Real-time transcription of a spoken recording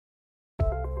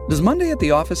Does Monday at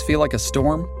the office feel like a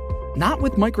storm? Not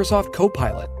with Microsoft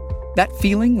Copilot. That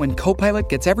feeling when Copilot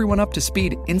gets everyone up to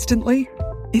speed instantly?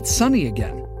 It's sunny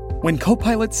again. When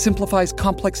Copilot simplifies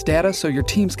complex data so your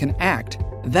teams can act,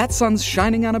 that sun's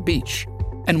shining on a beach.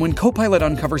 And when Copilot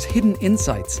uncovers hidden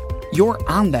insights, you're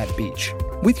on that beach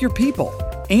with your people,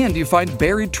 and you find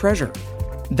buried treasure.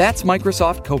 That's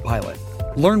Microsoft Copilot.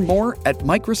 Learn more at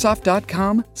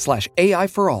Microsoft.com/AI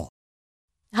for all.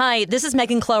 Hi, this is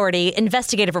Megan Cloherty,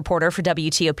 investigative reporter for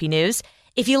WTOP News.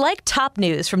 If you like top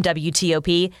news from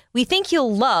WTOP, we think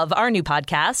you'll love our new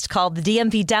podcast called The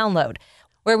DMV Download,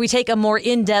 where we take a more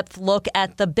in-depth look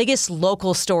at the biggest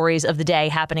local stories of the day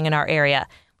happening in our area.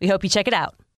 We hope you check it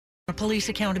out. Police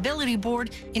Accountability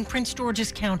Board in Prince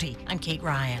George's County. I'm Kate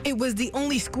Ryan. It was the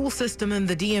only school system in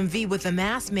the DMV with a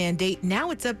mask mandate.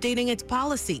 Now it's updating its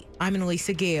policy. I'm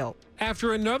Annalisa Gale.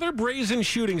 After another brazen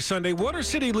shooting Sunday, what are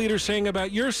city leaders saying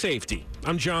about your safety?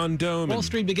 I'm John Doman. Wall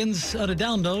Street begins at a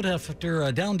down note after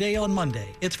a down day on Monday.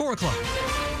 It's 4 o'clock.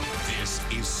 This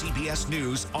is CBS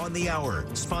News on the Hour,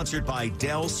 sponsored by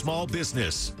Dell Small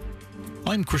Business.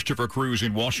 I'm Christopher Cruz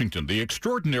in Washington. The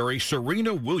extraordinary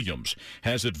Serena Williams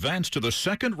has advanced to the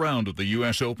second round of the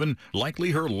U.S. Open,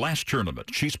 likely her last tournament.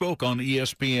 She spoke on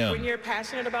ESPN. When you're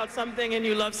passionate about something and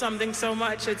you love something so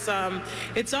much, it's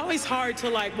always hard to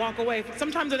walk away.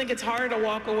 Sometimes I think it's harder to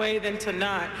walk away than to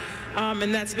not.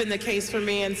 And that's been the case for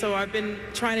me. And so I've been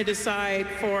trying to decide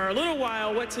for a little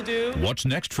while what to do. What's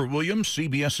next for Williams?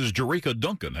 CBS's Jericka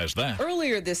Duncan has that.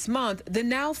 Earlier this month, the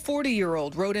now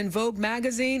 40-year-old wrote in Vogue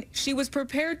magazine she was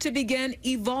prepared to begin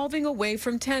evolving away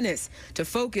from tennis to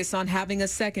focus on having a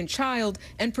second child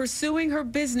and pursuing her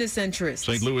business interests.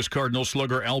 St. Louis Cardinals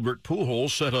slugger Albert Pujols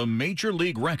set a major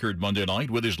league record Monday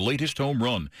night with his latest home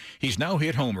run. He's now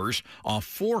hit homers off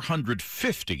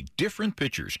 450 different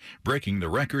pitchers, breaking the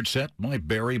record set by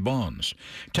Barry Bonds.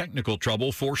 Technical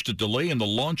trouble forced a delay in the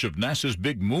launch of NASA's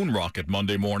big moon rocket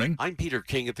Monday morning. I'm Peter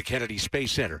King at the Kennedy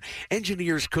Space Center.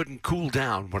 Engineers couldn't cool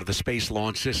down one of the Space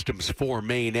Launch System's 4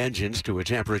 main engines to a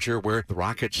temperature where the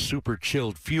rocket's super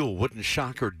chilled fuel wouldn't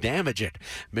shock or damage it.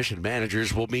 Mission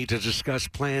managers will meet to discuss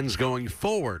plans going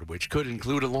forward, which could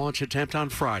include a launch attempt on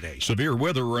Friday. Severe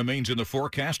weather remains in the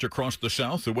forecast across the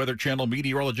South. The Weather Channel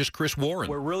meteorologist Chris Warren.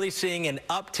 We're really seeing an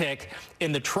uptick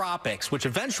in the tropics, which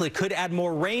eventually could add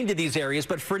more rain to these areas,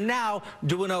 but for now,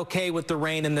 doing okay with the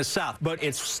rain in the south. But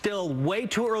it's still way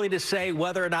too early to say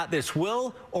whether or not this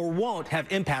will or won't have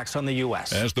impacts on the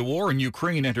U.S. As the war in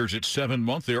Ukraine enters its 7th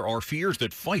month, there are fears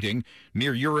that fighting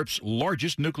near Europe's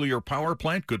largest nuclear power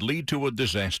plant could lead to a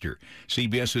disaster.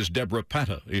 CBS's Deborah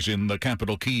Pata is in the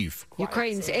capital, Kyiv.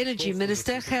 Ukraine's energy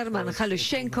minister, Herman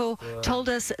Galushenko, told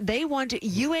us they want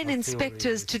UN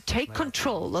inspectors to take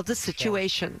control of the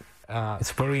situation.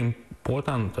 It's very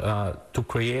important to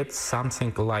create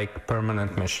something like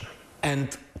permanent mission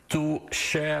and to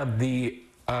share the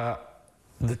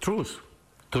truth,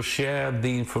 to share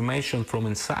the information from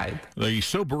inside. The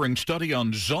sobering study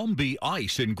on zombie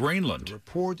ice in Greenland. The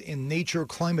report in Nature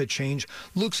Climate Change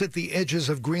looks at the edges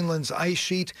of Greenland's ice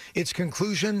sheet. Its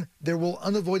conclusion, there will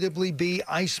unavoidably be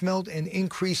ice melt and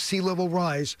increased sea level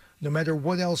rise, no matter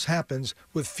what else happens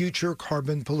with future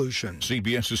carbon pollution.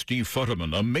 CBS's Steve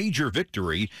Futterman, a major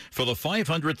victory for the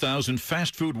 500,000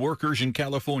 fast food workers in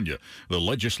California. The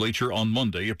legislature on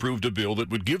Monday approved a bill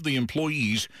that would give the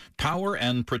employees power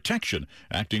and protection,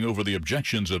 acting over the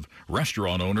objections of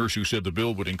restaurant owners who said the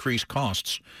bill would increase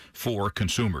costs for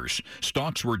consumers.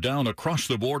 Stocks were down across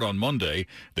the board on Monday.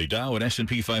 The Dow and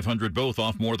S&P 500 both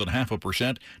off more than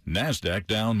 0.5%. NASDAQ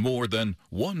down more than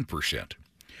 1%.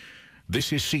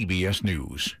 This is CBS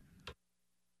News.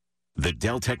 The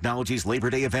Dell Technologies Labor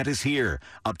Day event is here.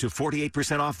 Up to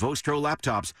 48% off Vostro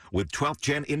laptops with 12th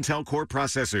Gen Intel Core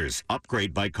processors.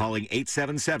 Upgrade by calling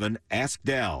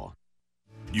 877-ASK-DELL.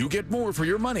 You get more for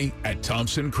your money at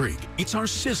Thompson Creek. It's our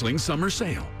sizzling summer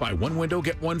sale. Buy one window,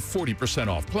 get one 40%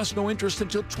 off, plus no interest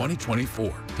until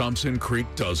 2024. Thompson Creek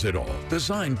does it all.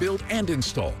 Design, build, and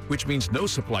install, which means no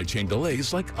supply chain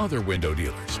delays like other window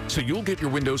dealers. So you'll get your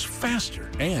windows faster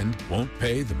and won't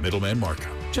pay the middleman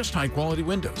markup. Just high-quality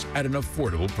windows at an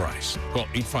affordable price. Call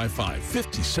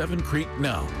 855-57-CREEK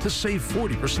now to save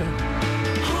 40%.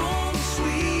 Home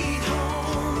sweet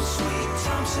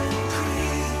Thompson Creek.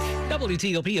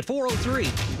 WTOP at 4:03.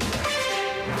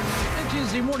 And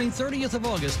Tuesday morning, 30th of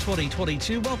August,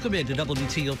 2022. Welcome into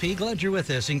WTOP. Glad you're with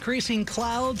us. Increasing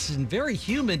clouds and very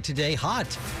humid today. Hot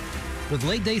with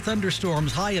late-day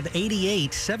thunderstorms. High of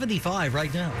 88, 75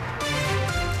 right now.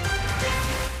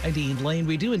 I'm Dean Lane.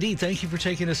 We do indeed thank you for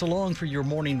taking us along for your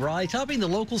morning ride. Topping the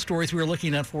local stories we're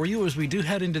looking at for you as we do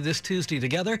head into this Tuesday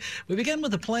together. We begin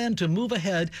with a plan to move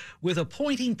ahead with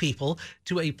appointing people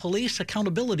to a police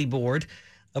accountability board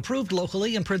approved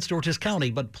locally in Prince George's County.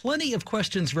 But plenty of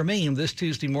questions remain this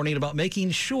Tuesday morning about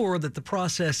making sure that the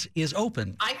process is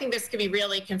open. I think this could be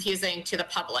really confusing to the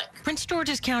public. Prince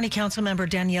George's County Councilmember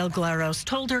Danielle Glaros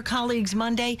told her colleagues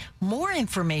Monday more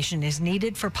information is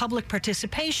needed for public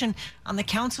participation on the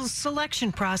council's selection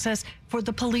process for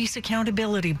the Police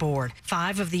Accountability Board.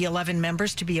 5 of the 11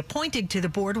 members to be appointed to the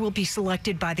board will be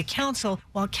selected by the council,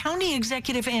 while County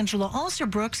Executive Angela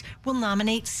Alserbrooks will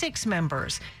nominate 6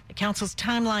 members. The council's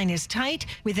timeline is tight.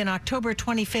 With an October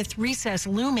 25th recess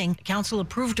looming, the council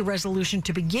approved a resolution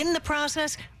to begin the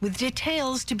process, with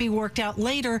details to be worked out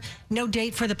later. No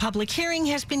date for the public hearing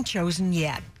has been chosen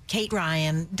yet. Kate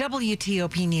Ryan,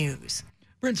 WTOP News.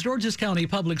 Prince George's County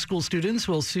public school students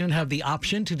will soon have the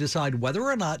option to decide whether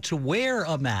or not to wear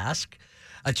a mask.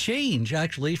 A change,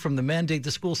 actually, from the mandate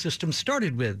the school system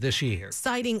started with this year.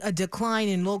 Citing a decline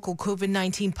in local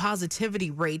COVID-19 positivity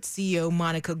rates, CEO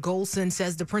Monica Golson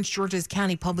says the Prince George's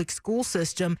County public school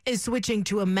system is switching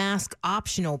to a mask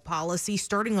optional policy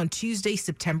starting on Tuesday,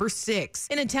 September 6.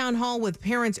 In a town hall with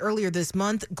parents earlier this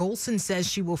month, Golson says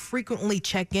she will frequently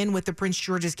check in with the Prince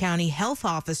George's County health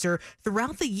officer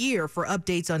throughout the year for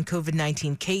updates on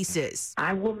COVID-19 cases.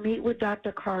 I will meet with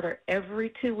Dr. Carter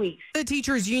every 2 weeks. The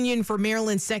Teachers Union for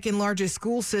Maryland's second largest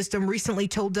school system recently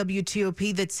told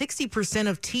WTOP that 60%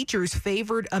 of teachers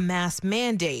favored a mask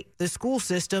mandate. The school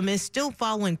system is still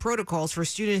following protocols for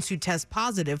students who test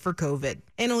positive for COVID.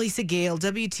 Annalisa Gale,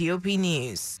 WTOP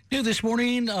News. New this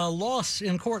morning, a loss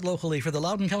in court locally for the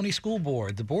Loudoun County School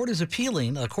Board. The board is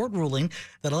appealing a court ruling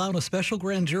that allowed a special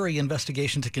grand jury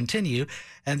investigation to continue,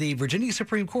 and the Virginia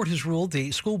Supreme Court has ruled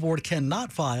the school board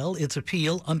cannot file its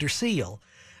appeal under seal.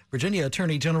 Virginia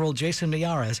Attorney General Jason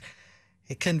Miyares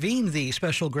convened the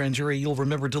special grand jury, you'll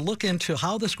remember, to look into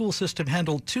how the school system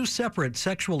handled 2 separate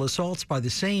sexual assaults by the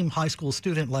same high school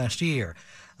student last year.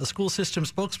 A school system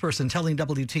spokesperson telling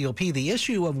WTOP the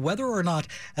issue of whether or not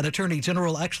an attorney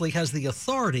general actually has the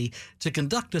authority to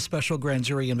conduct a special grand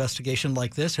jury investigation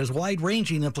like this has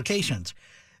wide-ranging implications.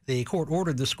 The court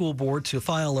ordered the school board to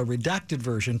file a redacted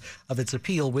version of its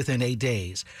appeal within 8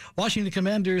 days. Washington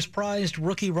Commanders' prized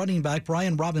rookie running back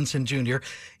Brian Robinson Jr.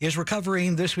 is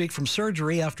recovering this week from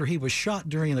surgery after he was shot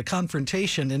during a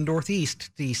confrontation in Northeast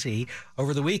D.C.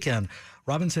 over the weekend.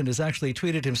 Robinson has actually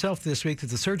tweeted himself this week that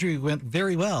the surgery went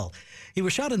very well. He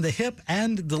was shot in the hip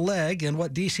and the leg in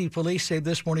what D.C. police say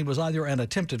this morning was either an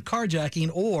attempted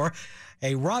carjacking or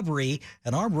a robbery,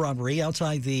 an armed robbery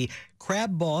outside the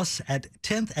Crab Boss at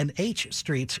 10th and H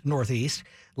Streets Northeast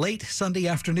late Sunday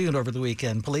afternoon over the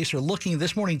weekend. Police are looking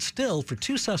this morning still for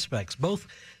 2 suspects, both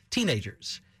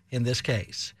teenagers in this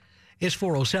case. It's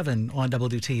 4:07 on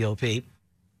WTOP.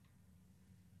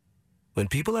 When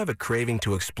people have a craving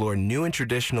to explore new and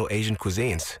traditional Asian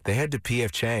cuisines, they head to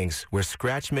P.F. Chang's, where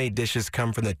scratch-made dishes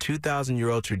come from the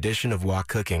 2,000-year-old tradition of wok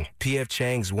cooking. P.F.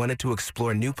 Chang's wanted to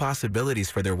explore new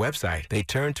possibilities for their website. They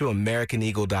turned to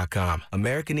AmericanEagle.com.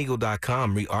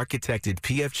 AmericanEagle.com re-architected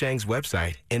P.F. Chang's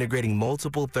website, integrating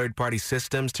multiple third-party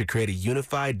systems to create a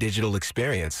unified digital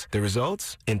experience. The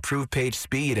results? Improved page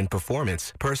speed and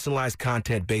performance, personalized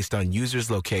content based on users'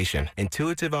 location,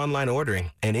 intuitive online ordering,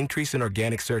 an increase in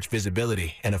organic search visibility,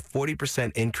 and a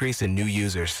 40% increase in new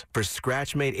users. For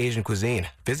scratch-made Asian cuisine,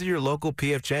 visit your local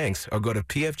P.F. Chang's or go to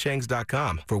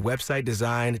pfchangs.com for website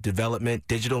design, development,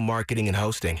 digital marketing, and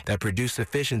hosting that produce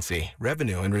efficiency,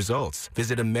 revenue, and results.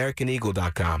 Visit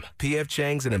AmericanEagle.com. P.F.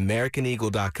 Chang's and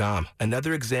AmericanEagle.com.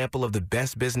 Another example of the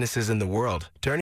best businesses in the world, turning